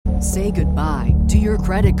Say goodbye to your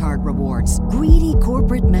credit card rewards. Greedy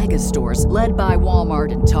corporate mega stores, led by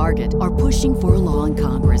Walmart and Target, are pushing for a law in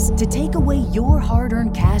Congress to take away your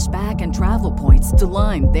hard-earned cash back and travel points to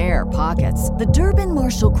line their pockets. The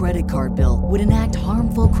Durbin-Marshall credit card bill would enact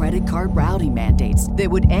harmful credit card routing mandates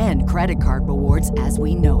that would end credit card rewards as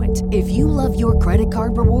we know it. If you love your credit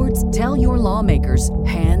card rewards, tell your lawmakers,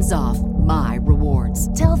 hands off my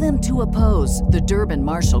rewards. Tell them to oppose the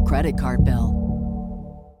Durbin-Marshall credit card bill.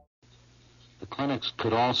 The clinics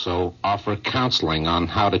could also offer counseling on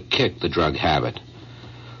how to kick the drug habit.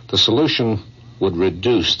 The solution would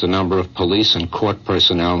reduce the number of police and court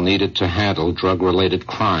personnel needed to handle drug-related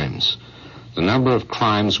crimes. The number of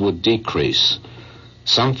crimes would decrease.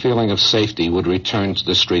 Some feeling of safety would return to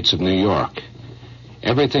the streets of New York.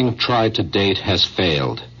 Everything tried to date has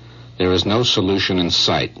failed. There is no solution in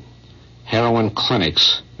sight. Heroin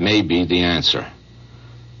clinics may be the answer.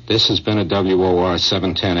 This has been a WOR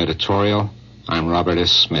 710 editorial. I'm Robert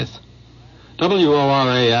S. Smith.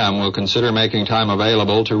 WOR-AM will consider making time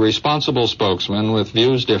available to responsible spokesmen with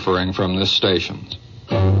views differing from this station's.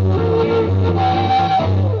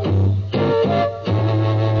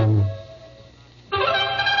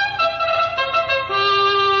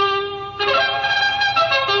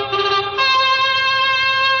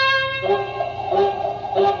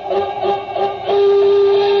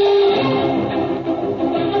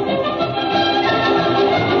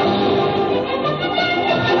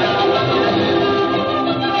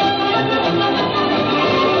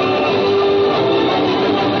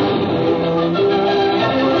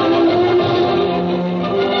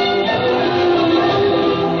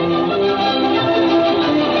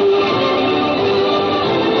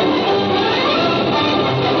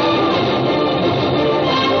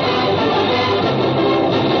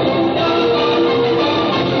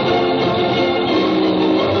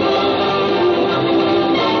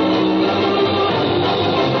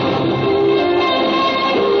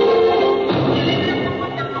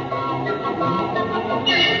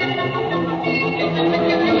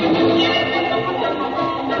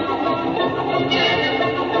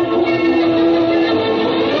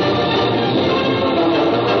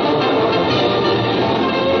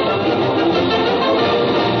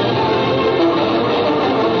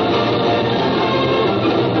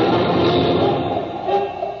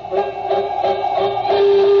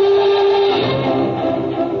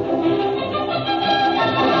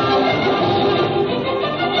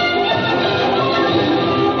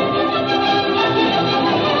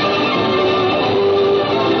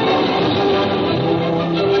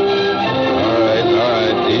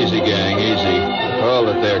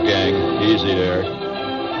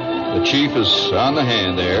 On the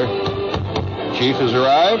hand there. Chief has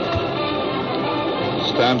arrived.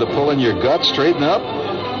 It's time to pull in your gut, straighten up.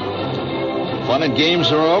 Fun and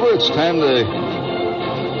games are over. It's time to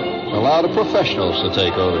allow the professionals to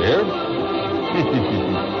take over here.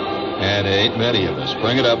 And there ain't many of us.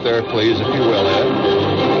 Bring it up there, please, if you will, Ed.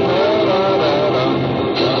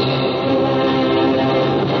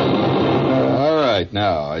 All right,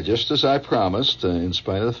 now, just as I promised, in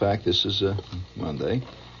spite of the fact this is Monday,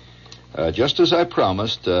 just as I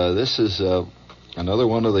promised, this is another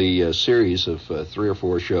one of the series of 3 or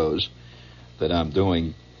 4 shows that I'm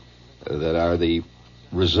doing that are the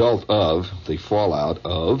result of the fallout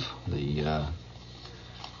of the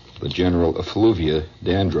general effluvia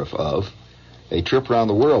dandruff of a trip around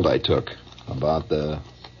the world I took about a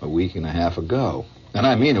week and a half ago. And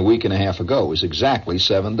I mean a week and a half ago. It was exactly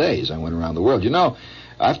 7 days I went around the world. You know,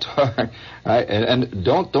 I've talked, and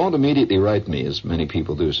don't immediately write me, as many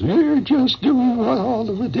people do. Say, they're just doing what all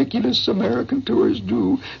the ridiculous American tourists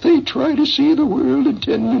do. They try to see the world in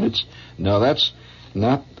 10 minutes. No, that's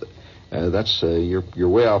not. You're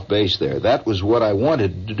way off base there. That was what I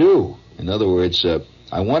wanted to do. In other words,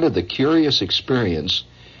 I wanted the curious experience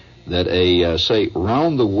that a say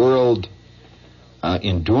round the world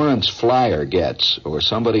endurance flyer gets, or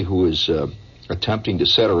somebody who is attempting to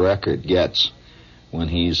set a record gets when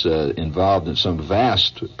he's involved in some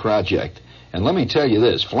vast project. And let me tell you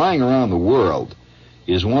this, flying around the world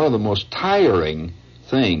is one of the most tiring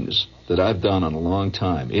things that I've done in a long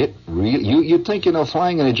time. It really, you'd think,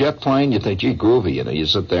 flying in a jet plane, you think, gee, groovy, you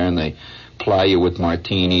sit there and they ply you with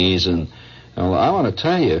martinis, and I want to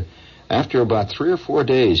tell you, after about 3 or 4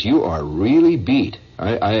 days, you are really beat.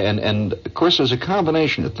 And of course, there's a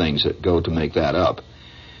combination of things that go to make that up.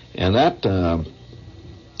 And that,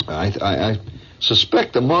 I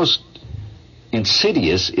suspect the most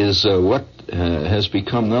insidious is what has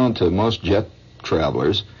become known to most jet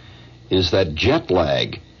travelers, is that jet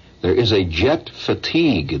lag. There is a jet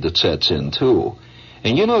fatigue that sets in, too.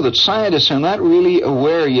 And you know that scientists are not really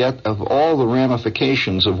aware yet of all the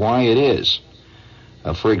ramifications of why it is.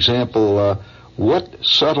 For example, what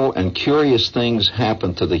subtle and curious things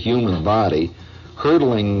happen to the human body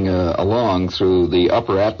hurtling along through the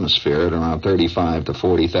upper atmosphere at around 35 to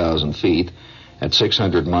 40,000 feet at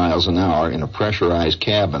 600 miles an hour in a pressurized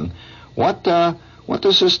cabin. What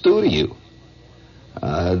does this do to you?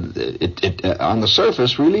 On the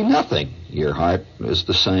surface, really nothing. Your heart is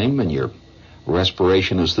the same and your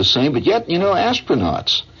respiration is the same, but yet,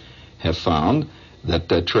 astronauts have found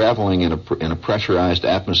that traveling in a pressurized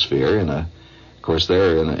atmosphere, of course,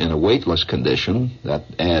 they're in a weightless condition. That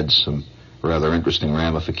adds some rather interesting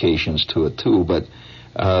ramifications to it too. But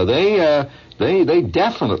they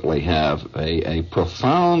definitely have a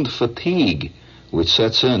profound fatigue which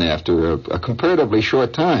sets in after a comparatively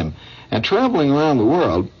short time. And traveling around the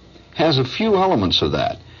world has a few elements of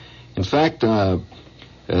that. In fact,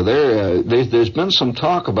 there's been some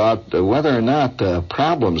talk about whether or not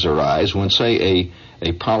problems arise when, say,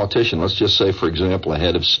 a politician, let's just say, for example, a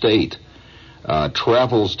head of state,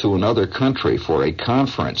 travels to another country for a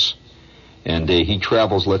conference, and he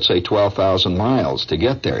travels, let's say, 12,000 miles to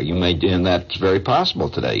get there. And that's very possible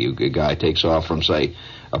today. A guy takes off from, say,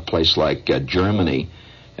 a place like Germany,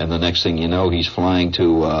 and the next thing you know, he's flying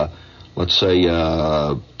to, let's say,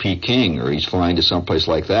 Peking, or he's flying to someplace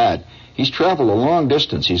like that. He's traveled a long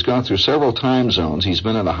distance. He's gone through several time zones. He's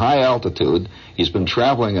been at a high altitude. He's been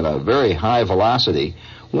traveling at a very high velocity.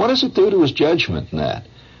 What does it do to his judgment in that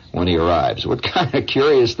when he arrives? What kind of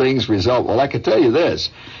curious things result? Well, I can tell you this.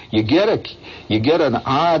 You get an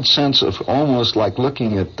odd sense of almost like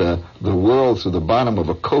looking at the world through the bottom of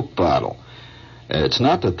a Coke bottle. It's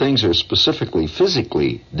not that things are specifically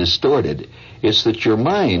physically distorted. It's that your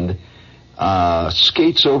mind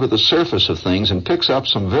skates over the surface of things and picks up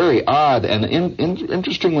some very odd and,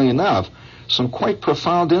 interestingly enough, some quite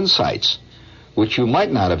profound insights, which you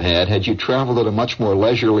might not have had you traveled at a much more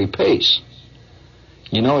leisurely pace.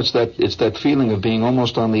 It's that feeling of being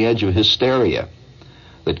almost on the edge of hysteria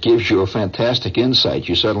that gives you a fantastic insight.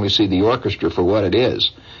 You suddenly see the orchestra for what it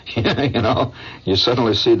is. You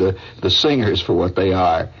suddenly see the singers for what they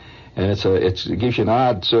are, and it gives you an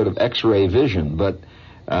odd sort of X-ray vision. But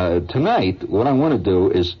tonight, what I want to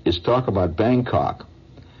do is talk about Bangkok.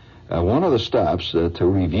 One of the stops, to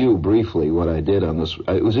review briefly what I did on this,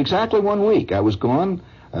 it was exactly 1 week. I was gone.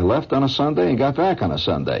 I left on a Sunday and got back on a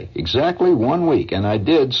Sunday. Exactly 1 week, and I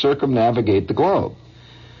did circumnavigate the globe.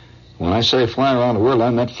 When I say fly around the world, I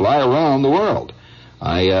meant fly around the world.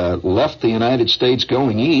 I left the United States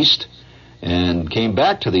going east and came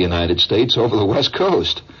back to the United States over the West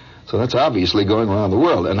Coast. So that's obviously going around the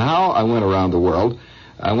world. And how I went around the world,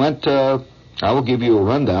 I will give you a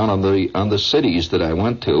rundown on the cities that I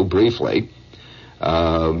went to briefly,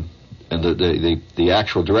 and the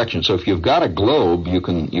actual direction. So if you've got a globe, you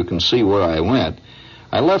can see where I went.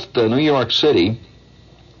 I left New York City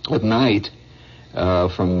at night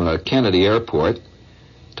from Kennedy Airport,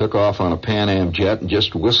 took off on a Pan Am jet and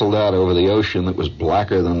just whistled out over the ocean that was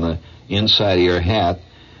blacker than the inside of your hat.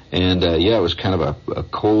 And it was kind of a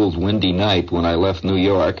cold, windy night when I left New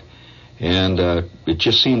York. And it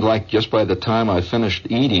just seemed like just by the time I finished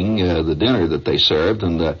eating the dinner that they served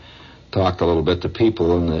and talked a little bit to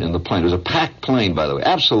people in the plane. It was a packed plane, by the way,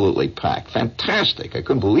 absolutely packed. Fantastic. I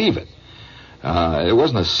couldn't believe it. There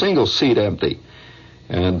wasn't a single seat empty.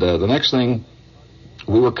 And the next thing,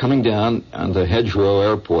 we were coming down on the Hedgerow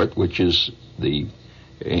Airport, which is the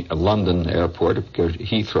London airport,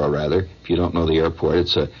 Heathrow rather, if you don't know the airport.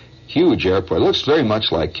 It's a huge airport. It looks very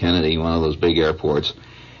much like Kennedy, one of those big airports.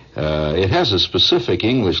 It has a specific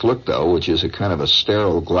English look, though, which is a kind of a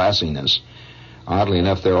sterile glassiness. Oddly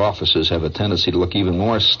enough, their offices have a tendency to look even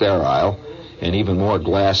more sterile and even more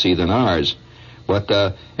glassy than ours.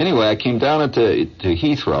 But anyway, I came down to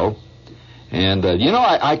Heathrow. And,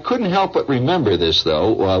 I couldn't help but remember this,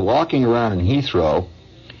 though, while walking around in Heathrow.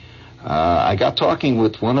 I got talking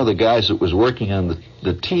with one of the guys that was working on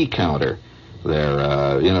the tea counter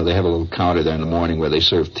there. They have a little counter there in the morning where they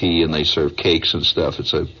serve tea and they serve cakes and stuff.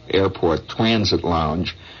 It's an airport transit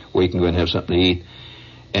lounge where you can go and have something to eat.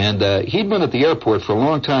 And he'd been at the airport for a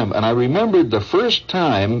long time, and I remembered the first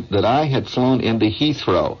time that I had flown into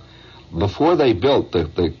Heathrow before they built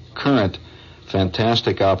the current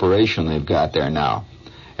fantastic operation they've got there now.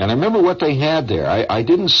 And I remember what they had there. I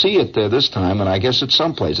didn't see it there this time, and I guess it's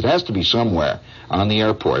someplace. It has to be somewhere on the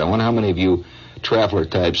airport. I wonder how many of you traveler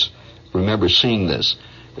types remember seeing this.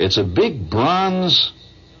 It's a big bronze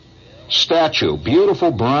statue,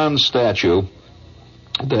 beautiful bronze statue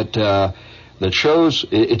that shows,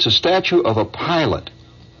 it's a statue of a pilot.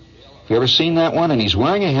 You ever seen that one? And he's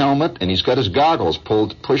wearing a helmet, and he's got his goggles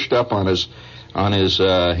pushed up on his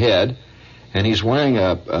head, and he's wearing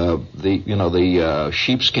the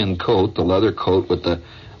sheepskin coat, the leather coat with the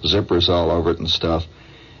zippers all over it and stuff.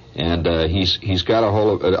 And he's got a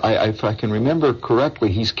whole. If I can remember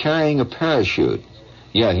correctly, he's carrying a parachute.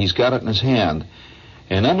 Yeah, he's got it in his hand,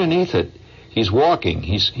 and underneath it, he's walking.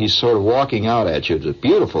 He's sort of walking out at you. It's a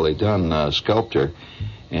beautifully done sculpture,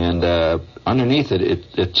 and underneath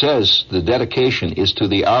it says the dedication is to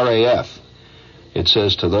the RAF. It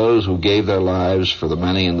says to those who gave their lives for the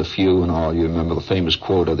many and the few and all. You remember the famous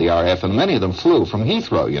quote of the RAF, and many of them flew from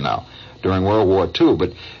Heathrow, during World War II.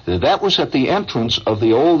 But that was at the entrance of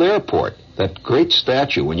the old airport, that great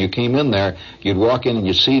statue. When you came in there, you'd walk in and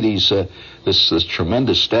you'd see this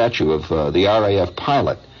tremendous statue of the RAF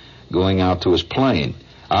pilot going out to his plane.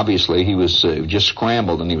 Obviously, he was just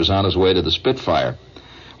scrambled and he was on his way to the Spitfire.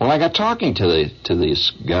 Well, I got talking to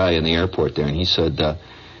this guy in the airport there, and he said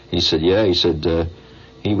he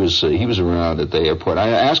was around at the airport. I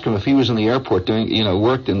asked him if he was in the airport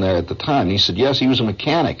worked in there at the time. And he said yes, he was a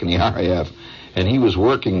mechanic in the RAF, and he was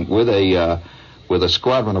working with a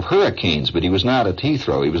squadron of Hurricanes, but he was not at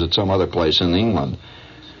Heathrow. He was at some other place in England.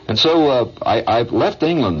 And so I left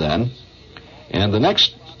England then, and the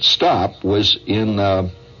next stop was in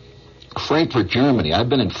Frankfurt, Germany. I've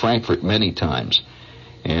been in Frankfurt many times,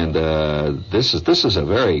 and this is a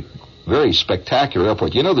very, very spectacular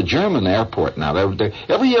airport. The German airport now,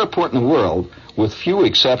 every airport in the world, with few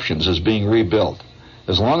exceptions, is being rebuilt.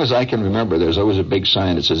 As long as I can remember, there's always a big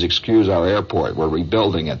sign that says, "Excuse our airport, we're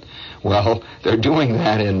rebuilding it." Well, they're doing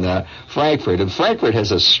that in Frankfurt, and Frankfurt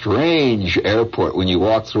has a strange airport. When you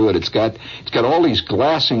walk through it, it's got all these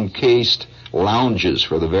glass-encased lounges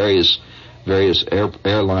for the various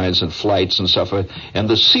airlines and flights and stuff, and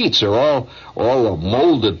the seats are all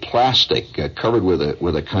molded plastic, covered with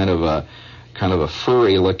a kind of a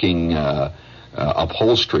furry-looking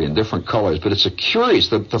upholstery in different colors. But it's a curious.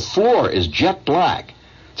 The floor is jet black.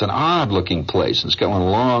 It's an odd-looking place. It's got one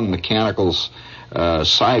long mechanical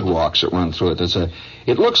sidewalks that run through it.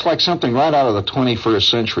 It looks like something right out of the 21st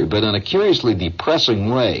century, but in a curiously depressing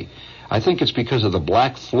way. I think it's because of the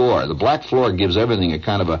black floor. The black floor gives everything a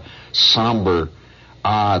kind of a somber,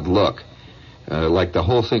 odd look, like the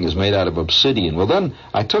whole thing is made out of obsidian. Well, then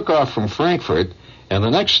I took off from Frankfurt, and the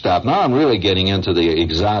next stop, now I'm really getting into the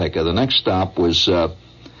exotica. The next stop was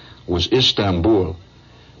Istanbul.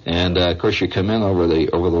 And, of course, you come in over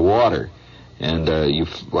the water. And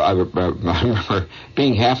I remember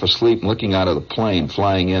being half asleep and looking out of the plane,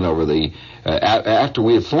 flying in over after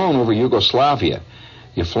we had flown over Yugoslavia.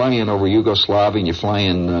 You fly in over Yugoslavia, and you fly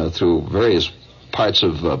in through various parts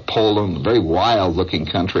of Poland, very wild-looking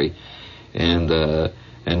country. And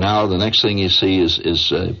now the next thing you see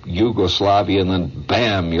is Yugoslavia, and then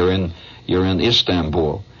bam, you're in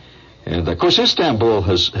Istanbul. And of course, Istanbul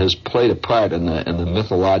has played a part in the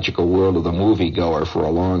mythological world of the moviegoer for a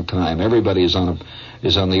long time. Everybody is on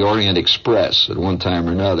the Orient Express at one time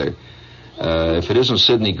or another. If it isn't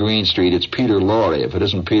Sidney Greenstreet, it's Peter Lorre. If it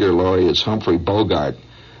isn't Peter Lorre, it's Humphrey Bogart.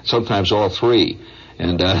 Sometimes all three.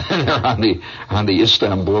 And they're on the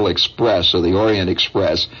Istanbul Express or the Orient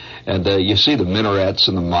Express, and you see the minarets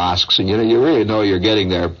and the mosques, and you really know you're getting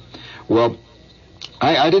there. Well,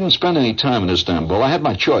 I didn't spend any time in Istanbul. I had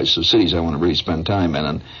my choice of cities I want to really spend time in,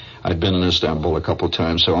 and I'd been in Istanbul a couple of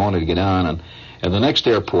times, so I wanted to get on. And the next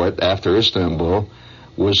airport after Istanbul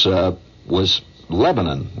was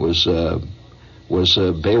Lebanon, was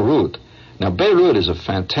Beirut. Now, Beirut is a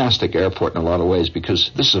fantastic airport in a lot of ways because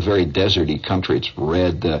this is a very deserty country. It's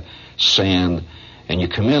red sand, and you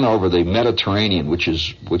come in over the Mediterranean, which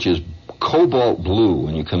is cobalt blue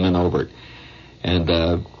when you come in over it. And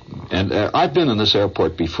I've been in this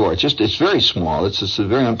airport before. It's very small. It's a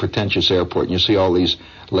very unpretentious airport, and you see all these.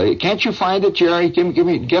 Can't you find it, Jerry?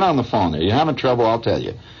 Get on the phone there. You're having trouble, I'll tell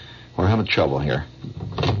you. We're having trouble here.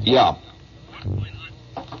 Yeah.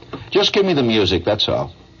 Just give me the music. That's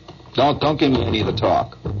all. Don't give me any of the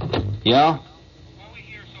talk. Yeah? What we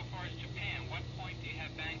hear so far is Japan. What point do you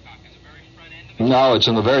have Bangkok? In the very front end of it? No, it's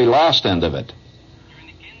in the very last end of it. You're in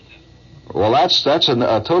the Ginza. Well, that's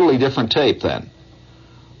a totally different tape then.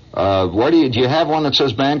 Where do you have one that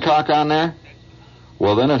says Bangkok on there?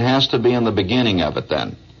 Well, then it has to be in the beginning of it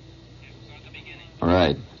then. Yes, so at the beginning. All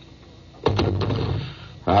right.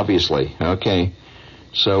 Obviously. Okay.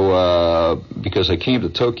 So, because I came to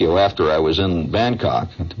Tokyo after I was in Bangkok,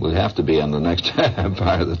 it would have to be on the next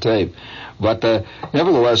part of the tape. But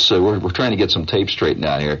nevertheless, we're trying to get some tape straightened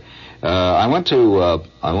out here. I went to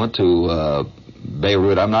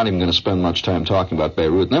Beirut. I'm not even going to spend much time talking about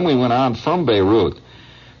Beirut. And then we went on from Beirut.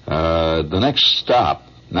 The next stop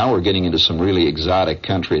Now we're getting into some really exotic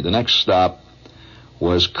country. The next stop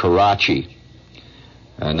was Karachi.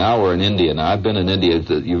 And now we're in India. Now, I've been in India.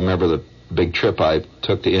 You remember the big trip I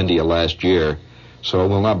took to India last year, so I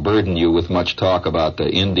will not burden you with much talk about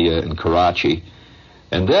India and Karachi.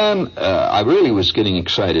 And then I really was getting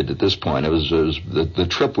excited at this point. The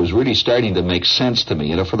trip was really starting to make sense to me.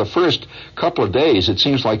 You know, for the first couple of days, it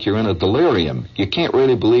seems like you're in a delirium. You can't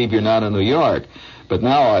really believe you're not in New York. But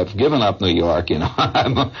now I've given up New York. You know,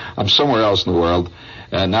 I'm somewhere else in the world.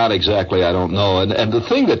 Not exactly, I don't know. And the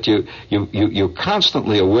thing that you're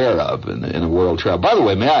constantly aware of in a world travel. By the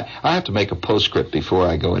way, I have to make a postscript before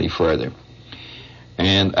I go any further.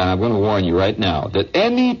 And I'm going to warn you right now that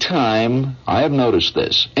any time, I have noticed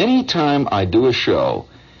this, any time I do a show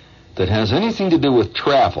that has anything to do with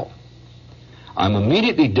travel, I'm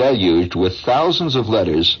immediately deluged with thousands of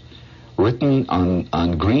letters written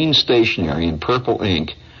on green stationery in purple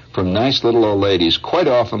ink from nice little old ladies, quite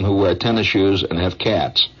often who wear tennis shoes and have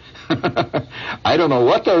cats. I don't know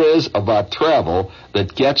what there is about travel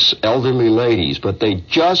that gets elderly ladies, but they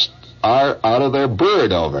just are out of their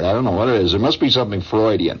bird over it. I don't know what it is. There must be something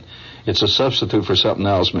Freudian. It's a substitute for something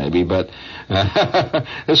else, maybe, but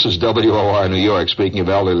this is WOR New York, speaking of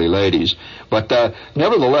elderly ladies. But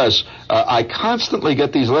nevertheless, I constantly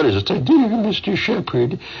get these letters that say, "Dear Mr.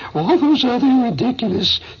 Shepard, all those other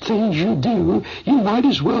ridiculous things you do, you might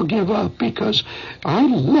as well give up because I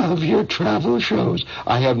love your travel shows."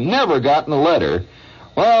 I have never gotten a letter.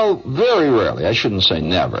 Well, very rarely. I shouldn't say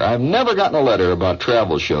never. I've never gotten a letter about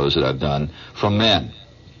travel shows that I've done from men.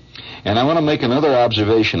 And I want to make another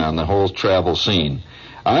observation on the whole travel scene.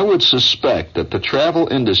 I would suspect that the travel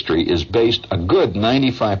industry is based a good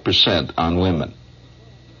 95% on women.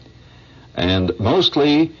 And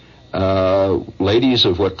mostly ladies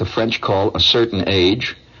of what the French call a certain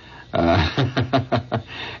age, and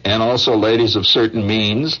also ladies of certain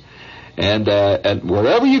means. And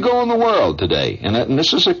wherever you go in the world today, and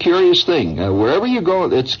this is a curious thing, wherever you go,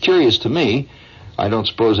 it's curious to me. I don't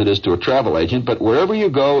suppose it is to a travel agent, but wherever you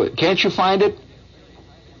go, can't you find it?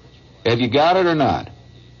 Have you got it or not?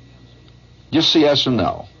 Just say yes or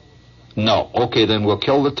no. No. Okay, then we'll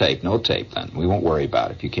kill the tape. No tape, then. We won't worry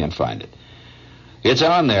about it if you can't find it. It's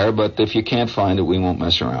on there, but if you can't find it, we won't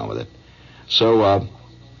mess around with it. So,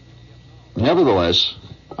 nevertheless,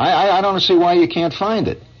 I don't see why you can't find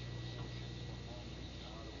it.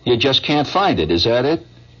 You just can't find it. Is that it?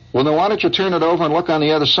 Well, then why don't you turn it over and look on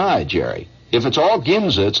the other side, Jerry? If it's all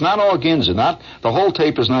Ginza, it's not all Ginza. The whole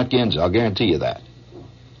tape is not Ginza. I'll guarantee you that.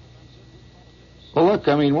 Well, look,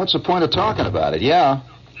 I mean, what's the point of talking about it? Yeah.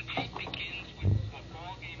 The tape begins with a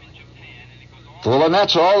ball game in Japan, and it goes all Well, then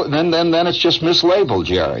that's all. Then it's just mislabeled,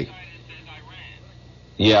 Jerry. the side that says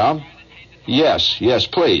Iran. Yeah. Yes,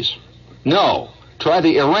 please. No. Try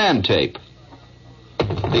the Iran tape.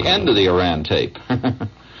 The end of the Iran tape.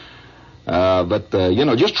 But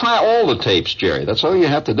just try all the tapes, Jerry. That's all you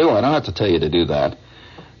have to do. I don't have to tell you to do that.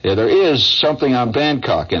 Yeah, there is something on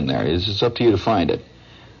Bangkok in there. It's up to you to find it.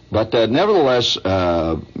 But nevertheless,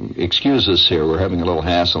 excuse us here. We're having a little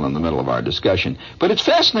hassle in the middle of our discussion. But it's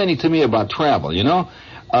fascinating to me about travel, you know.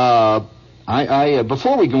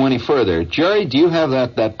 Before we go any further, Jerry, do you have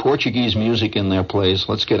that Portuguese music in there, please?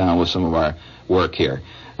 Let's get on with some of our work here.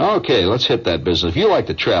 Okay, let's hit that business. If you like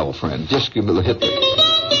to travel, friend, just give it a hit.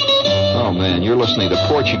 Oh, man, you're listening to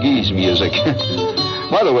Portuguese music.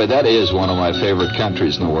 By the way, that is one of my favorite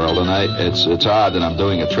countries in the world, and it's odd that I'm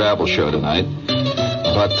doing a travel show tonight.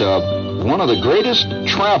 But one of the greatest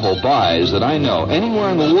travel buys that I know anywhere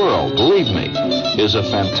in the world, believe me, is a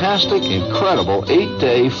fantastic, incredible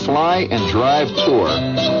 8-day fly and drive tour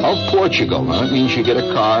of Portugal. Now, that means you get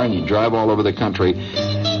a car and you drive all over the country.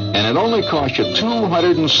 And it only costs you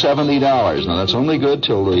 $270. Now, that's only good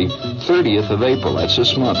till the 30th of April. That's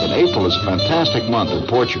this month. And April is a fantastic month in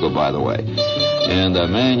Portugal, by the way. And,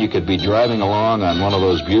 man, you could be driving along on one of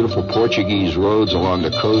those beautiful Portuguese roads along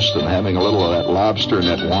the coast and having a little of that lobster and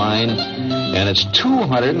that wine. And it's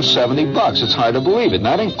 $270. It's hard to believe it. And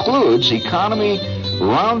that includes economy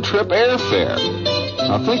round-trip airfare.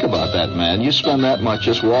 Now, think about that, man. You spend that much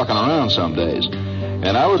just walking around some days.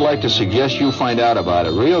 And I would like to suggest you find out about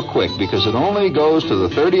it real quick because it only goes to the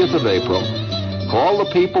 30th of April. Call the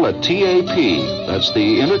people at TAP, that's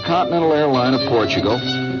the Intercontinental Airline of Portugal,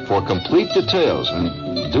 for complete details. And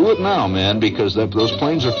do it now, man, because those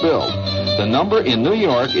planes are filled. The number in New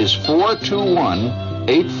York is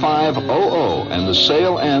 421-8500, and the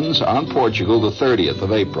sale ends on Portugal the 30th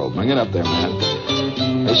of April. Bring it up there, man.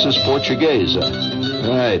 This is Portuguese.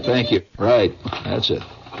 Right, thank you. Right, that's it.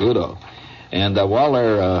 Goodo. And while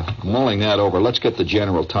they're mulling that over, let's get the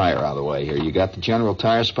General Tire out of the way here. You got the General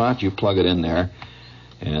Tire spot? You plug it in there.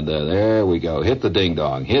 And there we go. Hit the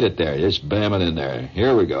ding-dong. Hit it there. Just bam it in there.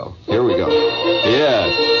 Here we go. Here we go. Yeah.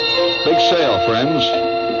 Big sale, friends.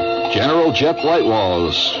 General Jet white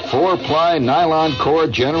walls. 4-ply nylon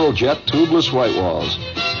cord General Jet tubeless white walls.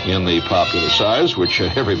 In the popular size, which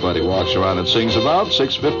everybody walks around and sings about,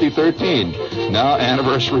 $650.13. Now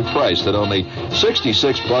anniversary priced at only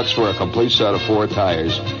 $66 for a complete set of 4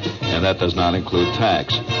 tires. And that does not include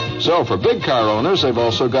tax. So for big car owners, they've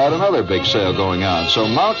also got another big sale going on. So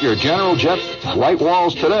mount your General Jet white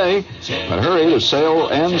walls today. But hurry, the sale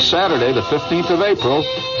ends Saturday, the 15th of April.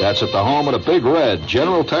 That's at the home of the Big Red,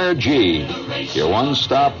 General Tire G, your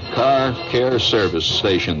one-stop car care service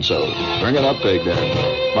station. So bring it up big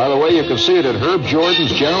there. By the way, you can see it at Herb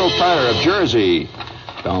Jordan's General Tire of Jersey.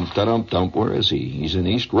 Dump. Where is he? He's in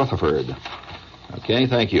East Rutherford. Okay,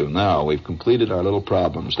 thank you. Now, we've completed our little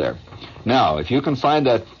problems there. Now, if you can find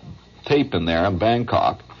that tape in there in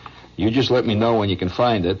Bangkok, you just let me know when you can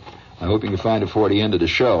find it. I hope you can find it before the end of the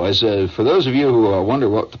show. As for those of you who wonder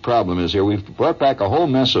what the problem is here, we've brought back a whole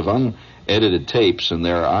mess of unedited tapes, and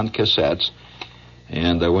they're on cassettes.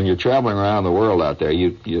 And when you're traveling around the world out there,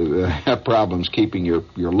 you have problems keeping your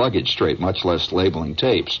luggage straight, much less labeling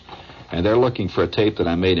tapes. And they're looking for a tape that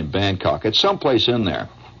I made in Bangkok. It's someplace in there.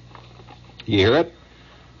 You hear it?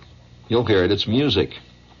 You'll hear it. It's music.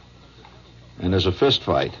 And there's a fist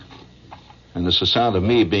fight. And there's the sound of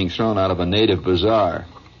me being thrown out of a native bazaar,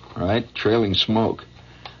 right? Trailing smoke.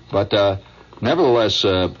 But nevertheless,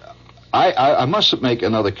 I must make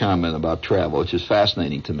another comment about travel, which is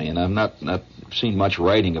fascinating to me, and I've not seen much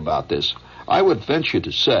writing about this. I would venture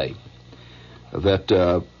to say that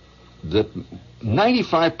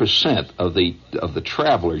 95% of the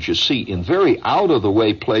travelers you see in very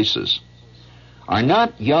out-of-the-way places are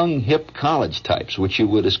not young, hip college types, which you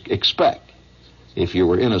would expect. If you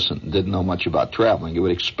were innocent and didn't know much about traveling, you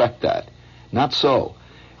would expect that. Not so.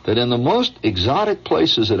 That in the most exotic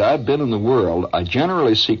places that I've been in the world, I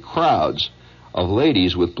generally see crowds of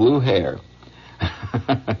ladies with blue hair,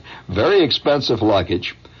 very expensive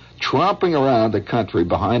luggage, tromping around the country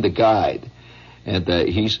behind a guide. And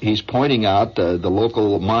he's pointing out the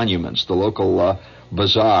local monuments, the local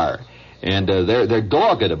bazaar. And they're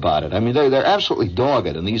dogged about it. I mean, they're absolutely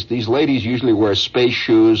dogged. And these ladies usually wear space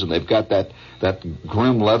shoes, and they've got that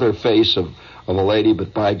grim leather face of a lady.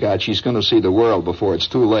 But by God, she's going to see the world before it's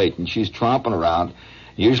too late. And she's tromping around,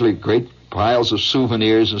 usually great piles of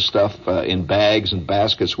souvenirs and stuff in bags and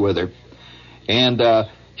baskets with her. And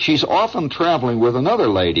she's often traveling with another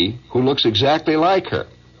lady who looks exactly like her.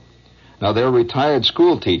 Now, they're retired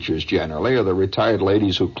school teachers generally, or they're retired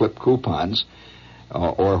ladies who clip coupons.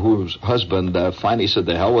 Or whose husband finally said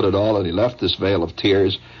the hell with it all, and he left this veil of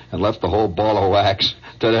tears and left the whole ball of wax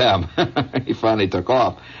to them. He finally took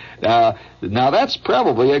off. Now that's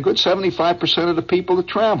probably a good 75% of the people that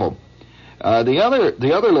travel. The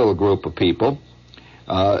other little group of people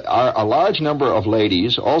are a large number of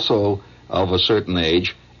ladies, also of a certain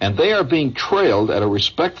age, and they are being trailed at a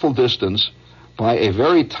respectful distance by a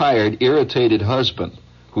very tired, irritated husband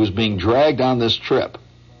who's being dragged on this trip.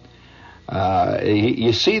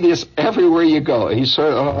 You see this everywhere you go. He's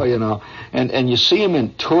sort of, and you see him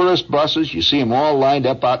in tourist buses. You see them all lined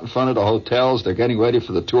up out in front of the hotels. They're getting ready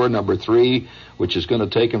for the tour number 3, which is going to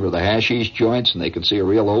take them to the hashish joints, and they can see a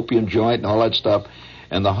real opium joint and all that stuff.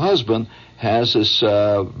 And the husband has this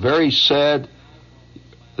very sad,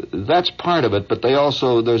 that's part of it, but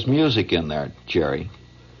there's music in there, Jerry.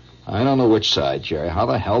 I don't know which side, Jerry. How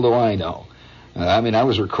the hell do I know? I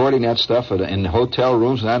was recording that stuff in hotel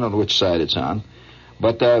rooms, and I don't know which side it's on.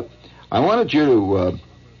 But I wanted you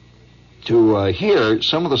to hear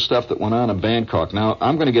some of the stuff that went on in Bangkok. Now,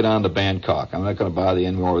 I'm going to get on to Bangkok. I'm not going to bother you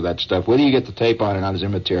anymore with that stuff. Whether you get the tape on or not is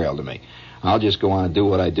immaterial to me. I'll just go on and do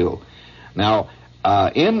what I do. Now,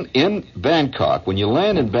 in Bangkok, when you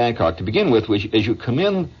land in Bangkok, to begin with, as you come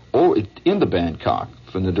into Bangkok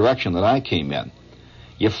from the direction that I came in,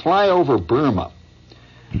 you fly over Burma.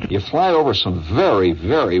 You fly over some very,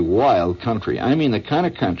 very wild country. I mean, the kind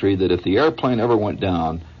of country that if the airplane ever went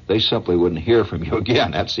down, they simply wouldn't hear from you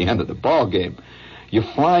again. That's the end of the ball game. You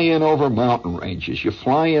fly in over mountain ranges. You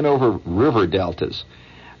fly in over river deltas.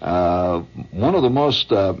 One of the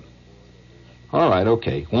most... One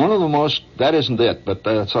of the most... That isn't it, but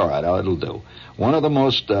that's all right. It'll do. One of the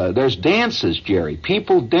most... there's dances, Jerry.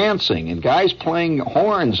 People dancing and guys playing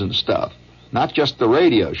horns and stuff. Not just the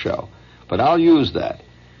radio show. But I'll use that.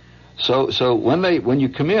 So when you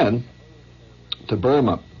come in to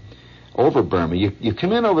Burma, over Burma, you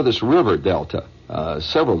come in over this river delta,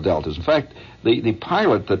 several deltas. In fact, the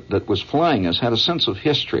pilot that was flying us had a sense of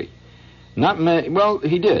history. Not many. Well,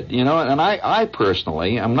 he did, you know. And I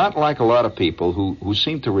personally, I'm not like a lot of people who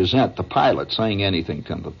seem to resent the pilot saying anything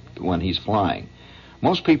when he's flying.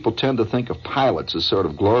 Most people tend to think of pilots as sort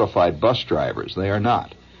of glorified bus drivers. They are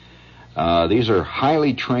not. These are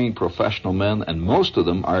highly trained professional men, and most of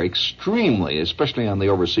them are extremely, especially on the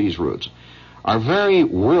overseas routes, are very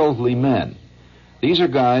worldly men. These are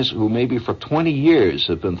guys who maybe for 20 years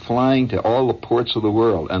have been flying to all the ports of the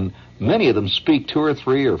world, and many of them speak 2 or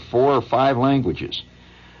 3 or 4 or 5 languages.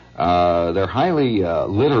 They're highly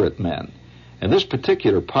literate men. And this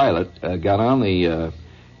particular pilot got on the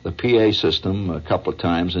PA system a couple of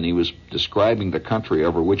times, and he was describing the country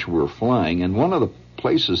over which we were flying, and one of the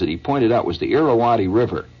places that he pointed out was the Irrawaddy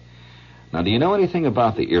River. Now, do you know anything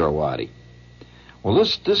about the Irrawaddy? Well,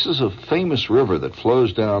 this is a famous river that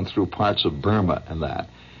flows down through parts of Burma and that,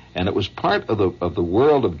 and it was part of the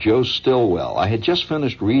world of Joe Stilwell. I had just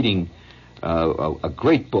finished reading a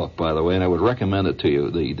great book, by the way, and I would recommend it to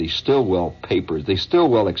you, the Stilwell Papers, the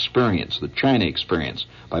Stilwell Experience, the China Experience,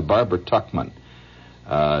 by Barbara Tuchman.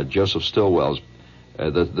 Joseph Stilwell's,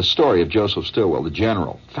 the story of Joseph Stilwell, the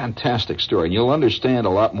general. Fantastic story. And you'll understand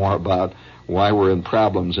a lot more about why we're in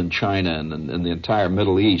problems in China and the entire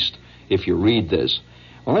Middle East if you read this.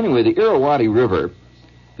 Well, anyway, the Irrawaddy River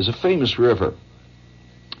is a famous river.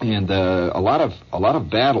 And a lot of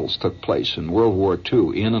battles took place in World War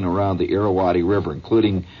II in and around the Irrawaddy River,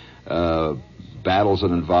 including battles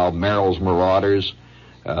that involved Merrill's marauders,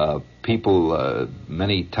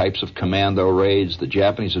 many types of commando raids, the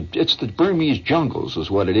Japanese. It's the Burmese jungles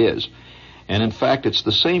is what it is. And in fact, it's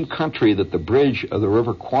the same country that the bridge of the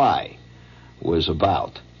River Kwai was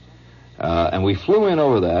about. And we flew in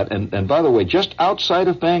over that. And by the way, just outside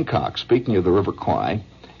of Bangkok, speaking of the River Kwai,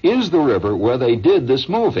 is the river where they did this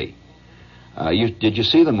movie. Did you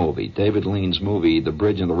see the movie, David Lean's movie, The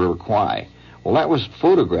Bridge on the River Kwai? Well, that was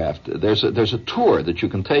photographed. There's a tour that you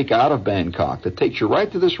can take out of Bangkok that takes you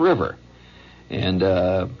right to this river, and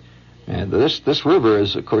this river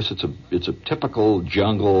is, of course, it's a typical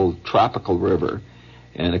jungle tropical river.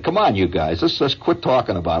 And come on, you guys, let's quit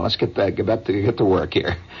talking about it. Let's get to work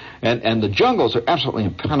here. And the jungles are absolutely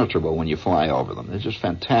impenetrable when you fly over them. They're just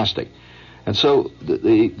fantastic. And so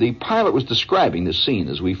the pilot was describing the scene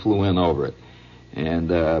as we flew in over it,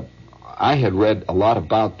 and I had read a lot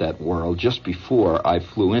about that world just before I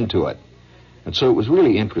flew into it. And so it was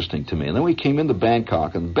really interesting to me. And then we came into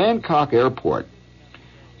Bangkok, and Bangkok Airport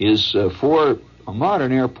is, for a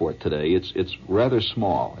modern airport today, it's rather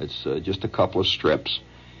small. It's just a couple of strips.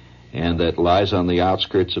 And it lies on the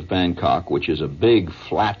outskirts of Bangkok, which is a big,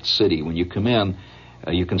 flat city. When you come in,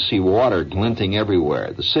 you can see water glinting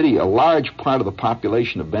everywhere. The city, a large part of the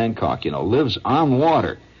population of Bangkok, lives on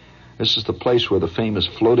water. This is the place where the famous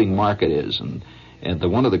floating market is. And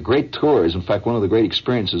one of the great tours, in fact, one of the great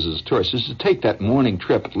experiences as a tourist, is to take that morning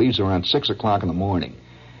trip. It leaves around 6 o'clock in the morning.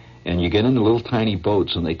 And you get into little tiny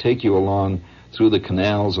boats, and they take you along through the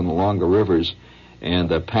canals and along the rivers and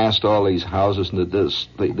past all these houses. And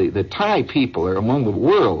the Thai people are among the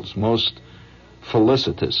world's most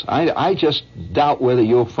felicitous. I just doubt whether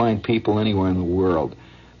you'll find people anywhere in the world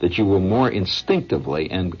that you will more instinctively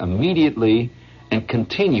and immediately and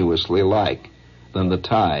continuously like than the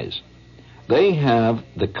Thais. They have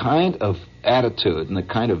the kind of attitude and the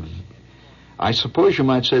kind of, I suppose you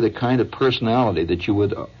might say, the kind of personality that you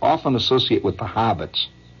would often associate with the hobbits.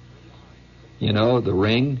 You know, The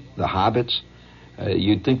Ring, the hobbits.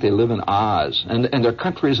 You'd think they live in Oz. And their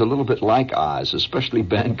country is a little bit like Oz, especially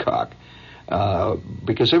Bangkok.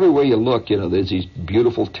 Because everywhere you look, there's these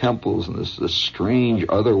beautiful temples and this strange,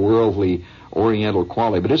 otherworldly Oriental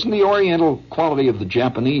quality. But isn't the Oriental quality of the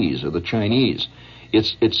Japanese or the Chinese?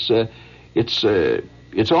 It's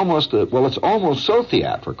almost it's almost so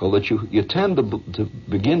theatrical that you tend to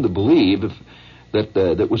begin to believe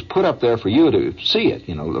that was put up there for you to see it,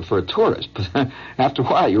 for a tourist. But after a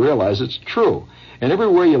while, you realize it's true. And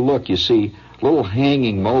everywhere you look, you see little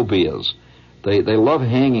hanging mobiles. They love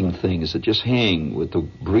hanging things that just hang with the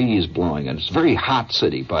breeze blowing. And it's a very hot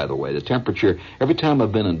city, by the way. The temperature, every time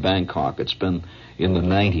I've been in Bangkok, it's been in the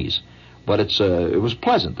 90s. But it was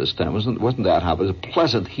pleasant this time. It wasn't that hot, but it was a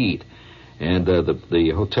pleasant heat. And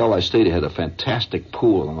the hotel I stayed at had a fantastic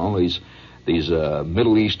pool, and all these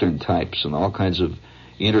Middle Eastern types and all kinds of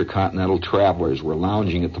intercontinental travelers were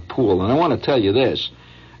lounging at the pool. And I want to tell you this,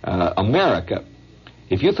 America,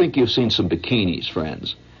 if you think you've seen some bikinis,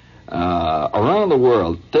 friends, around the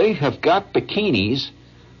world, they have got bikinis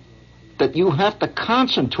that you have to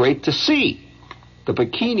concentrate to see. The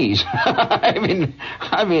bikinis. I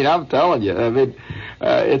mean, I'm telling you.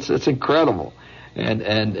 It's incredible.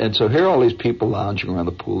 And so here are all these people lounging around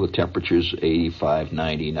the pool. The temperature's 85,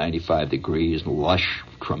 90, 95 degrees, lush,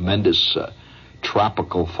 tremendous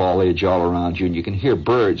tropical foliage all around you, and you can hear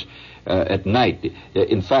birds at night.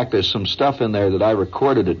 In fact, there's some stuff in there that I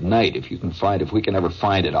recorded at night. If we can ever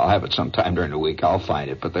find it, I'll have it sometime during the week. I'll find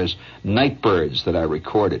it. But there's night birds that I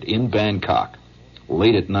recorded in Bangkok,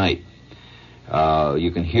 late at night.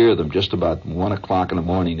 You can hear them just about 1 o'clock in the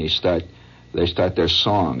morning. They start their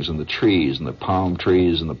songs in the trees and the palm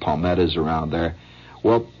trees and the palmettos around there.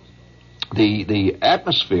 Well, the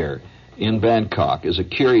atmosphere in Bangkok is a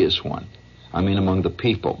curious one. I mean, among the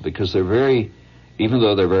people, because even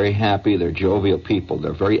though they're very happy, they're jovial people,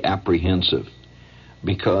 they're very apprehensive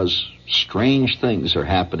because strange things are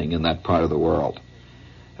happening in that part of the world.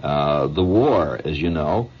 The war, as you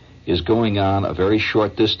know, is going on a very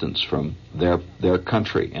short distance from their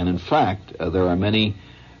country. And in fact, there are many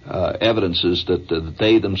evidences that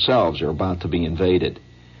they themselves are about to be invaded.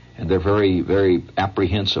 And they're very, very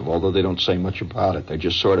apprehensive, although they don't say much about it. They're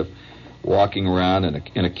just sort of walking around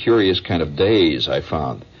in a curious kind of daze, I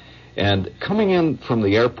found. And coming in from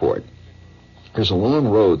the airport, there's a long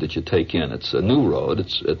road that you take in. It's a new road.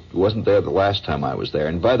 It wasn't there the last time I was there.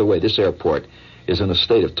 And by the way, this airport is in a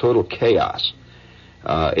state of total chaos.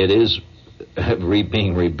 It is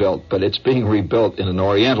being rebuilt, but it's being rebuilt in an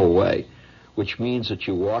oriental way, which means that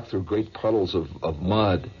you walk through great puddles of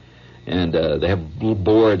mud, and they have blue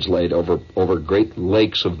boards laid over great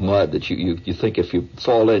lakes of mud that you think if you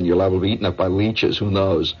fall in, you're liable to be eaten up by leeches. Who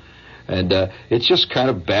knows? And it's just kind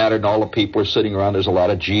of battered. All the people are sitting around. There's a lot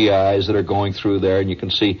of GIs that are going through there, and you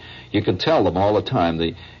can tell them all the time.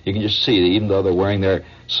 You can just see that even though they're wearing their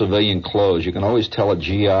civilian clothes, you can always tell a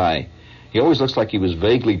GI. He always looks like he was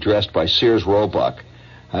vaguely dressed by Sears Roebuck.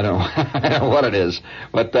 I don't know what it is,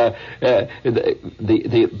 but the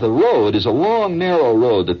road is a long, narrow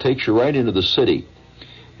road that takes you right into the city,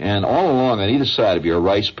 and all along on either side of you are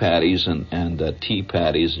rice paddies and tea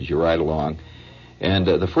paddies as you ride along. And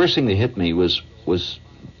the first thing that hit me was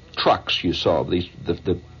trucks. You saw the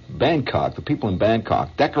people in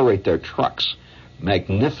Bangkok decorate their trucks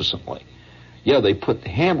magnificently. Yeah, they put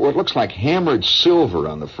what looks like hammered silver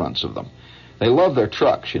on the fronts of them. They love their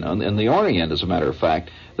trucks, In the Orient, as a matter of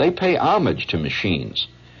fact, they pay homage to machines.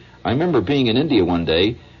 I remember being in India one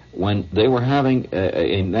day when they were having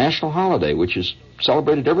a national holiday, which is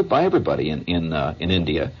celebrated by everybody in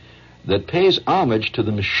India, that pays homage to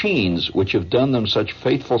the machines which have done them such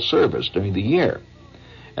faithful service during the year.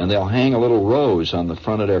 And they'll hang a little rose on the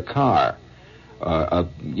front of their car.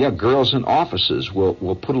 Girls in offices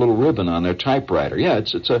will put a little ribbon on their typewriter. Yeah,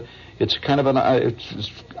 it's kind of an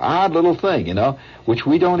odd little thing, which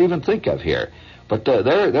we don't even think of here. But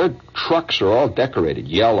their trucks are all decorated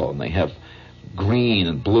yellow, and they have green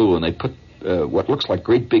and blue, and they put what looks like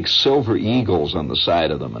great big silver eagles on the side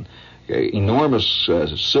of them, and enormous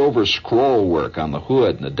silver scroll work on the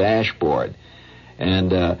hood and the dashboard.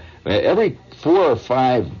 And every 4 or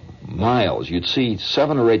 5 miles, you'd see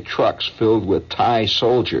 7 or 8 trucks filled with Thai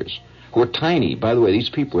soldiers who are tiny. By the way, these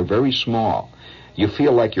people are very small. You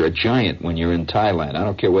feel like you're a giant when you're in Thailand. I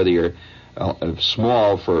don't care whether you're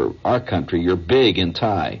small for our country. You're big in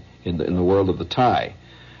Thai, in the world of the Thai.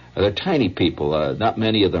 They're tiny people. Not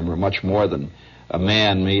many of them are much more than a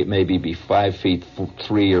man, maybe be 5 feet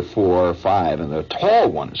 3 or 4 or 5, and the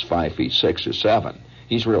tall one is 5 feet 6 or 7.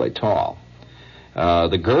 He's really tall.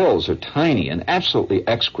 The girls are tiny and absolutely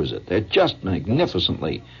exquisite. They're just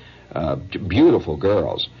magnificently beautiful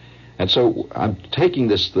girls. And so I'm taking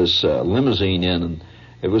this limousine in, and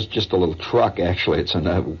it was just a little truck, actually. It's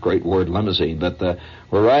a great word, limousine. But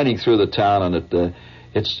we're riding through the town, and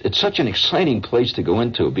it's such an exciting place to go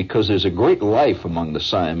into because there's a great life among the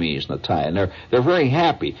Siamese and the Thai, and they're very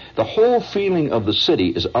happy. The whole feeling of the city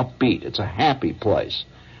is upbeat. It's a happy place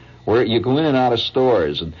where you go in and out of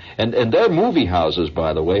stores. And their movie houses,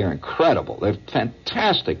 by the way, are incredible. They're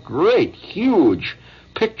fantastic, great, huge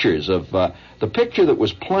pictures of the picture that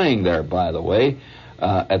was playing there, by the way,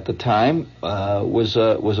 at the time was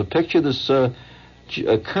a picture that's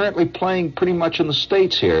currently playing pretty much in the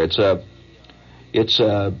States here. It's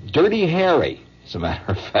Dirty Harry, as a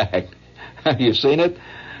matter of fact. Have you seen it?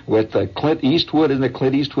 With Clint Eastwood, isn't it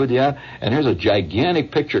Clint Eastwood? Yeah. And here's a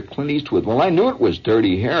gigantic picture of Clint Eastwood. Well, I knew it was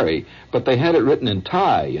Dirty Harry, but they had it written in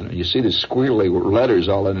Thai. You see the squirrely letters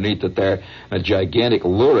all underneath it there. A gigantic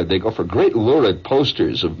lurid. They go for great lurid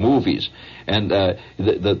posters of movies. And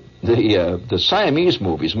the Siamese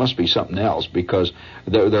movies must be something else because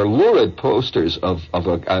they're lurid posters of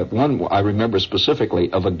one I remember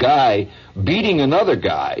specifically of a guy beating another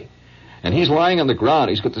guy. And he's lying on the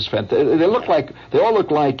ground. He's got this they all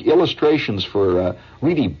look like illustrations for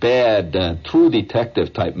really bad True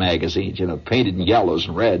Detective type magazines, painted in yellows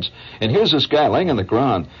and reds. And here's this guy laying on the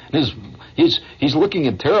ground. And he's looking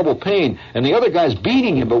in terrible pain, and the other guy's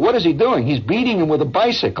beating him. But what is he doing? He's beating him with a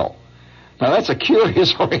bicycle. Now, that's a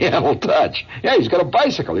curious Oriental touch. Yeah, he's got a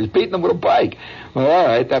bicycle. He's beating him with a bike. Well, all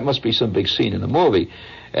right, that must be some big scene in the movie.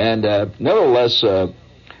 And nevertheless,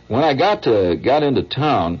 when I got into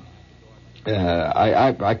town,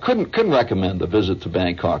 I couldn't recommend the visit to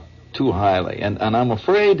Bangkok too highly. And I'm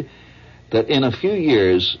afraid that in a few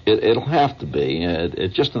years, it'll have to be.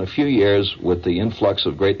 It's just in a few years, with the influx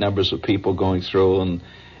of great numbers of people going through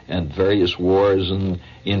and various wars and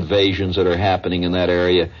invasions that are happening in that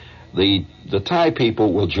area, the Thai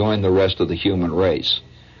people will join the rest of the human race.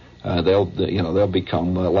 They'll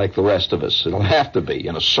become like the rest of us. It'll have to be,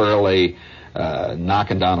 surly,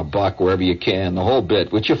 knocking down a buck wherever you can, the whole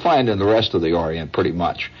bit, which you find in the rest of the Orient pretty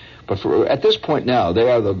much. But at this point now, they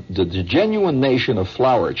are the genuine nation of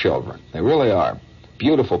flower children. They really are.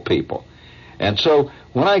 Beautiful people. And so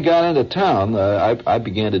when I got into town, I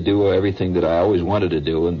began to do everything that I always wanted to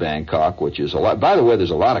do in Bangkok, which is a lot. By the way,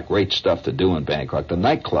 there's a lot of great stuff to do in Bangkok. The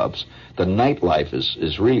nightclubs, the nightlife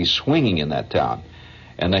is really swinging in that town.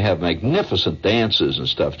 And they have magnificent dances and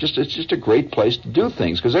stuff. It's just a great place to do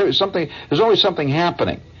things because there's always something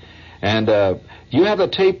happening. And you have a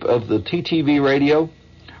tape of the TTV radio?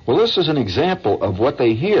 Well, this is an example of what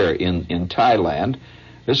they hear in Thailand.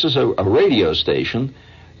 This is a radio station,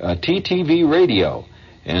 TTV radio.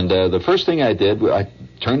 And the first thing I did, I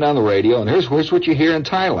turned on the radio, and here's what you hear in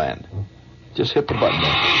Thailand. Just hit the button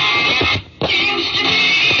there.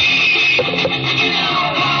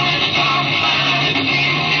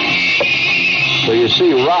 So you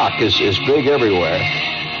see rock is big everywhere.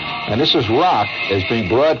 And this is rock is being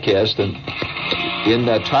broadcast in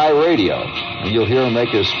Thai radio. And you'll hear them make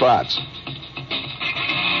his spots.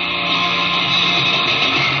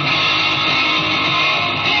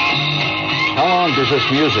 How long does this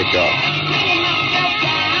music go?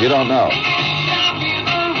 You don't know.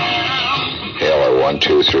 Hello, 1,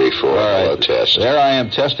 2, 3, 4. All right. Hello, test. There I am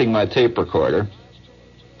testing my tape recorder.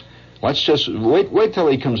 Let's just wait till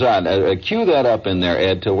he comes on. Cue that up in there,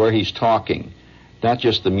 Ed, to where he's talking, not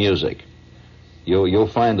just the music. You'll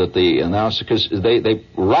find that the announcer, because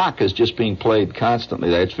rock is just being played constantly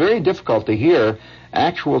there. It's very difficult to hear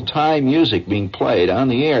actual Thai music being played on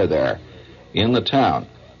the air there in the town.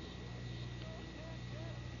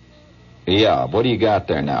 Yeah, what do you got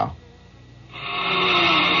there now?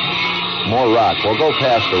 More rock. We'll go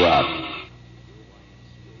past the rock.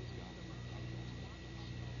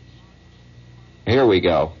 Here we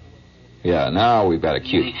go. Yeah, now we've got a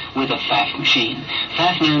cue. With a Pfaff machine.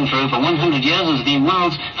 Pfaff, known for over 100 years as the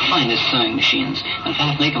world's finest sewing machines. And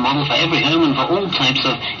Pfaff make a model for every home and for all types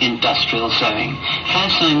of industrial sewing.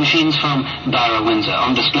 Pfaff sewing machines from Barra, Windsor,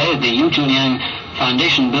 on display at the Yu Junyang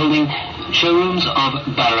Foundation Building showrooms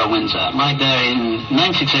of Barra, Windsor, right there in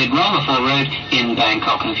 968 Ramaphore Road in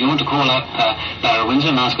Bangkok. And if you want to call up Barra,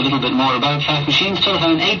 Windsor and ask a little bit more about Pfaff machines,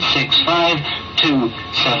 telephone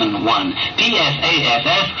 865-271.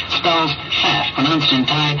 P-F-A-F-F spells Pfaff, pronounced in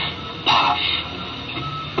Thai, Pfaff.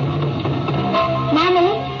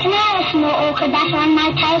 Mommy, can I have some more orchid butter on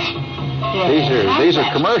my toast? These are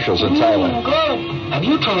commercials in Thailand. Good. Have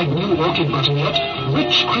you tried new orchid butter yet?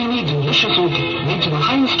 Rich, creamy, delicious orchid made to the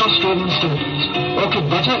highest Australian standards. Orchid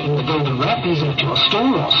butter in the golden wrap is at your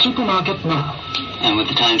store or supermarket now. And with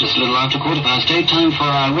the time just a little after 8:15, time for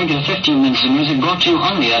our regular 15 minutes of music brought to you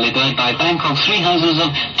on the early bird by Bangkok's three houses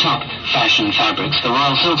of top fashion fabrics. The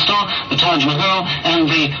Royal Silk Store, the Taj Mahal, and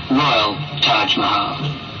the Royal Taj Mahal.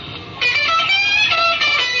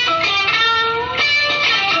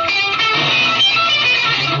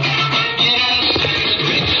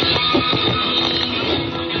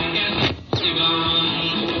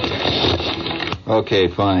 Okay,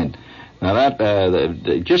 fine. Now that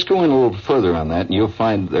just going a little further on that, and you'll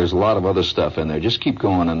find there's a lot of other stuff in there. Just keep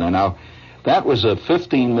going in there. Now, that was a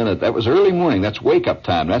 15-minute. That was early morning. That's wake-up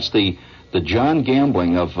time. That's the John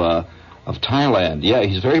Gambling of Thailand. Yeah,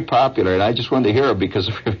 he's very popular, and I just wanted to hear him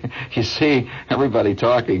because you see everybody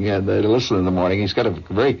talking and they listen in the morning. He's got a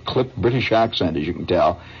very clipped British accent, as you can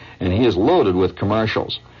tell, and he is loaded with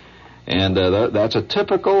commercials. And that's a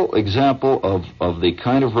typical example of the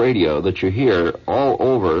kind of radio that you hear all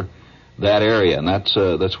over that area. And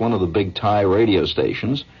that's one of the big Thai radio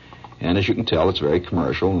stations. And as you can tell, it's very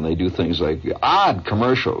commercial, and they do things like odd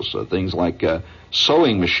commercials. Things like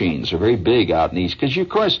sewing machines are very big out in the East. Because, of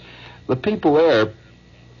course, the people there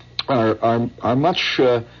are much,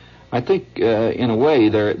 I think, in a way,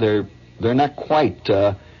 they're not quite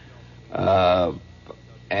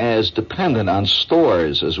as dependent on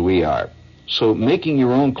stores as we are. So making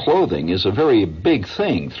your own clothing is a very big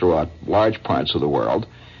thing throughout large parts of the world.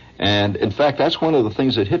 And, in fact, that's one of the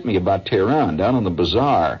things that hit me about Tehran. Down on the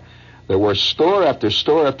bazaar, there were store after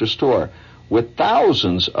store after store with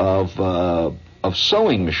thousands of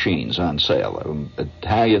sewing machines on sale.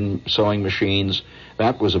 Italian sewing machines.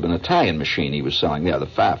 That was an Italian machine he was selling there. The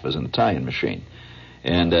Pfaff is an Italian machine.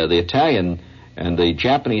 And the Italian and the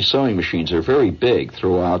Japanese sewing machines are very big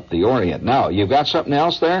throughout the Orient. Now, you've got something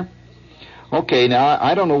else there? Okay, now,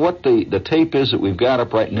 I don't know what the tape is that we've got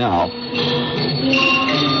up right now.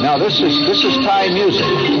 Now, this is Thai music.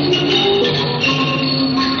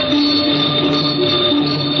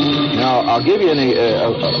 Now, I'll give you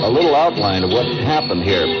a little outline of what happened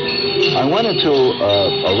here. I went into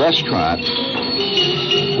a restaurant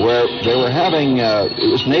where they were having,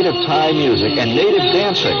 it was native Thai music and native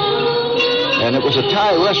dancing. And it was a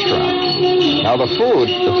Thai restaurant. Now, the food,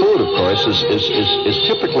 of course, is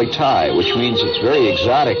typically Thai, which means it's very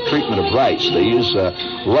exotic treatment of rice. They use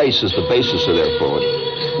rice as the basis of their food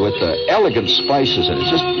with elegant spices in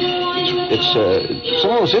it. It's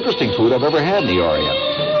some of the most interesting food I've ever had in the Orient.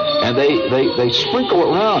 And they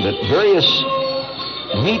sprinkle around it various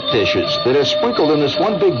meat dishes that are sprinkled in this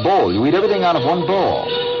one big bowl. You eat everything out of one bowl.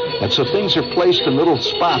 And so things are placed in little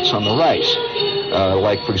spots on the rice.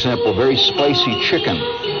 Like, for example, very spicy chicken.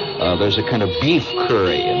 There's a kind of beef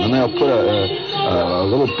curry. And then they'll put a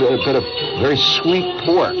little bit of very sweet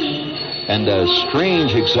pork. And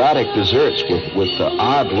strange exotic desserts with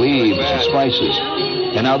odd leaves and spices.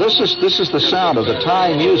 And now this is the sound of the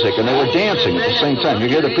Thai music, and they were dancing at the same time. You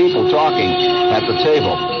hear the people talking at the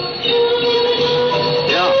table.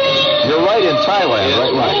 Yeah. You're right in Thailand,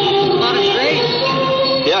 right? A lot of grace.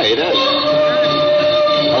 Yeah, it is.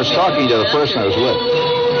 I was talking to the person I was with.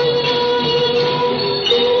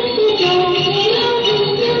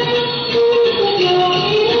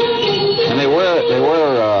 And they wear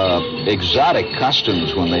exotic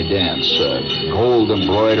costumes when they dance, gold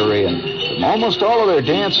embroidery, and almost all of their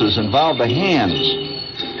dances involve the hands.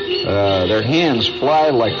 Their hands fly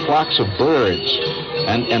like flocks of birds.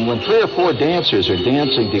 And when 3 or 4 dancers are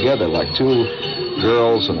dancing together, like 2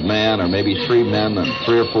 girls and a man, or maybe 3 men and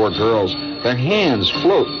 3 or 4 girls, their hands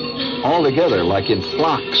float all together like in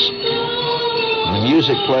flocks. And the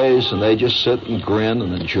music plays, and they just sit and grin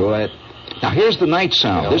and enjoy it. Now, here's the night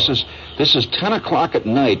sound. This is 10 o'clock at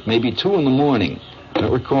night, maybe 2 in the morning. I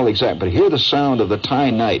don't recall exact, but hear the sound of the Thai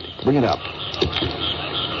night. Bring it up.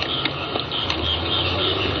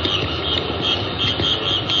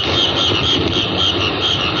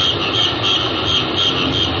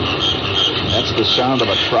 That's the sound of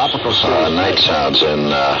a tropical city. Night sounds in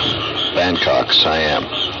Bangkok, Siam.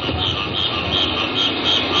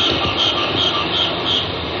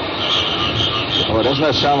 Oh, doesn't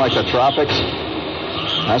that sound like the tropics?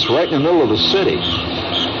 That's right in the middle of the city.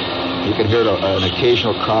 You can hear an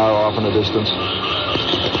occasional car off in the distance.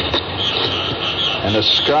 And the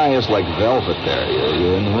sky is like velvet there.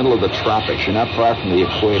 You're in the middle of the tropics. You're not far from the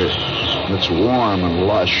equator. And it's warm and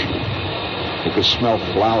lush. You can smell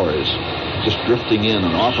flowers just drifting in,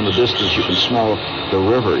 and off in the distance you can smell the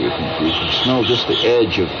river. You can smell just the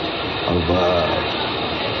edge of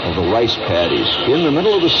the rice paddies. You're in the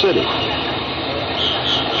middle of the city.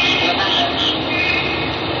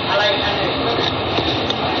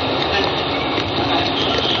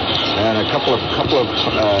 And a couple of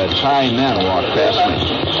Thai men walk past me.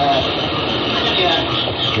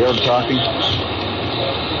 Hear them talking?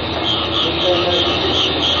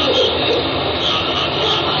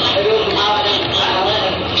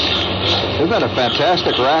 Isn't that a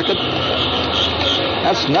fantastic racket?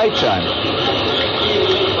 That's nighttime.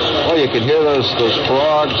 Oh, you can hear those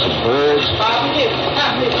frogs and birds.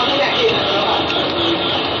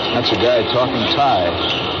 That's a guy talking Thai.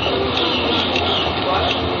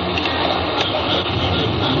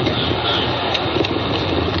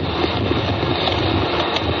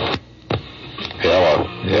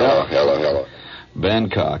 Hello.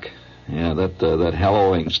 Bangkok. Yeah, that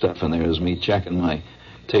helloing stuff in there is me checking my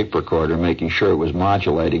tape recorder, making sure it was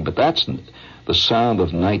modulating. But that's the sound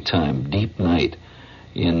of nighttime, deep night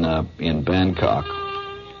in Bangkok.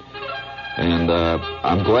 And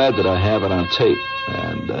I'm glad that I have it on tape,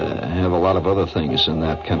 and I have a lot of other things in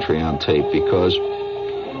that country on tape, because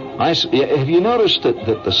have you noticed that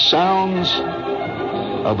the sounds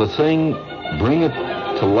of a thing bring it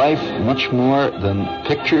to life much more than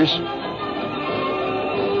pictures?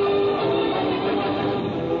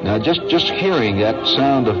 Now, just hearing that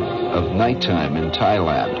sound of nighttime in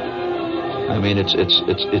Thailand, I mean,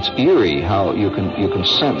 it's eerie how you can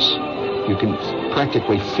sense You can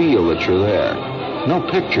practically feel that you're there. No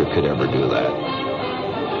picture could ever do that.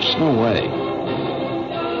 There's no way.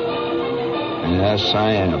 Yes,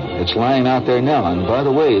 I am. It's lying out there now. And by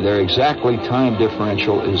the way, their exactly time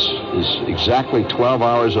differential is exactly 12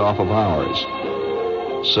 hours off of ours.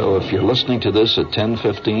 So if you're listening to this at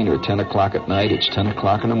 10:15 or 10 o'clock at night, it's 10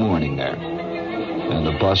 o'clock in the morning there. And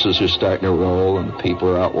the buses are starting to roll, and the people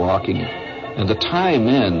are out walking. And the time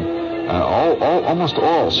almost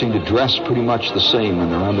all seem to dress pretty much the same when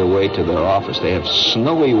they're on their way to their office. They have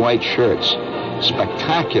snowy white shirts,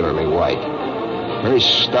 spectacularly white, very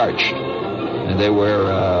starched. And they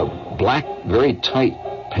wear black, very tight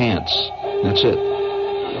pants. That's it.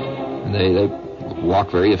 And they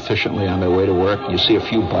walk very efficiently on their way to work. You see a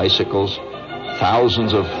few bicycles,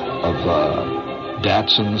 thousands of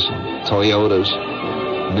Datsuns, and Toyotas,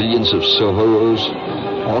 millions of Subarus,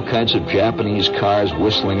 all kinds of Japanese cars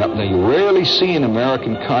whistling up. Now, you rarely see an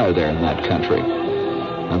American car there in that country.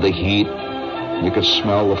 And the heat, you could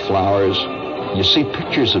smell the flowers. You see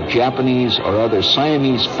pictures of Japanese or other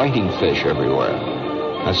Siamese fighting fish everywhere.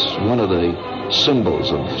 That's one of the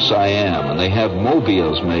symbols of Siam. And they have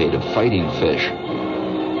mobiles made of fighting fish.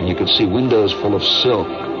 And you could see windows full of silk.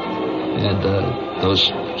 And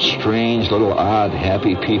those strange little odd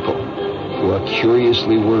happy people who are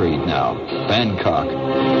curiously worried now. Bangkok.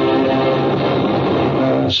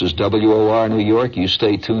 This is WOR New York. You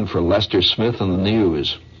stay tuned for Lester Smith and the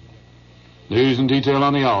news. News in detail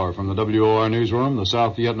on the hour from the WOR newsroom. The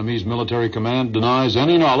South Vietnamese Military Command denies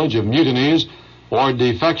any knowledge of mutinies or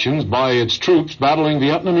defections by its troops battling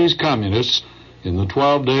Vietnamese communists in the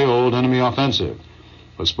 12-day-old enemy offensive.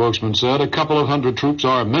 A spokesman said a couple of hundred troops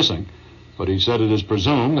are missing, but he said it is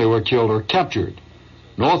presumed they were killed or captured.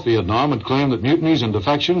 North Vietnam had claimed that mutinies and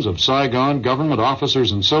defections of Saigon government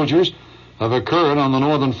officers and soldiers have occurred on the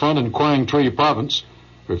northern front in Quang Tri province.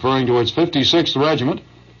 Referring to its 56th Regiment,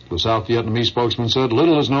 the South Vietnamese spokesman said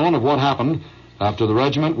little is known of what happened after the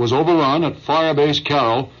regiment was overrun at Firebase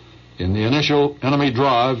Carroll in the initial enemy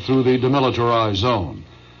drive through the demilitarized zone.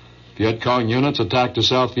 Viet Cong units attacked a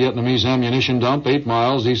South Vietnamese ammunition dump 8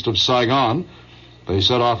 miles east of Saigon. They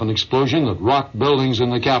set off an explosion that rocked buildings in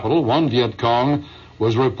the capital. One Viet Cong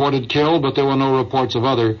was reported killed, but there were no reports of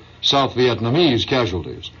other South Vietnamese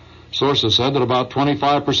casualties. Sources said that about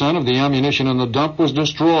 25% of the ammunition in the dump was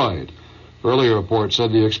destroyed. Earlier reports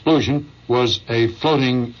said the explosion was a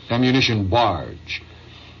floating ammunition barge.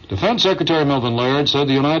 Defense Secretary Melvin Laird said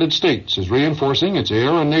the United States is reinforcing its air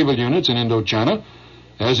and naval units in Indochina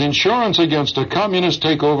as insurance against a communist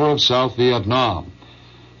takeover of South Vietnam.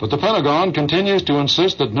 But the Pentagon continues to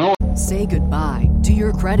insist that no... Say goodbye to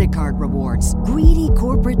your credit card rewards. Greedy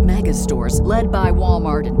corporate mega stores, led by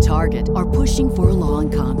Walmart and Target, are pushing for a law in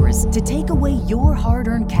Congress to take away your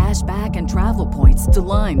hard-earned cash back and travel points to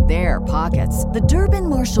line their pockets. The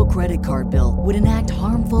Durbin-Marshall credit card bill would enact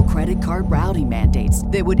harmful credit card routing mandates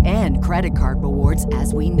that would end credit card rewards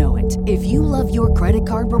as we know it. If you love your credit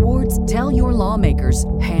card rewards, tell your lawmakers,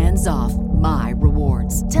 hands off my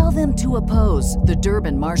rewards. Tell them to oppose the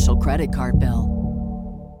Durbin-Marshall credit card bill.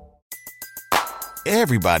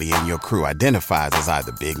 Everybody in your crew identifies as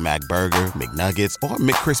either Big Mac Burger, McNuggets, or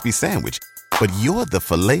McCrispy Sandwich. But you're the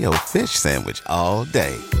Filet-O-Fish Sandwich all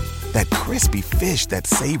day. That crispy fish, that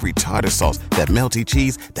savory tartar sauce, that melty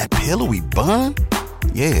cheese, that pillowy bun.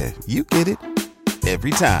 Yeah, you get it.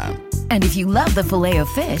 Every time. And if you love the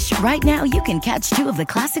Filet-O-Fish, right now you can catch 2 of the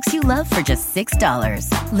classics you love for just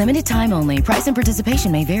 $6. Limited time only. Price and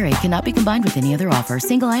participation may vary. Cannot be combined with any other offer.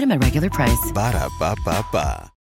 Single item at regular price. Ba-da-ba-ba-ba.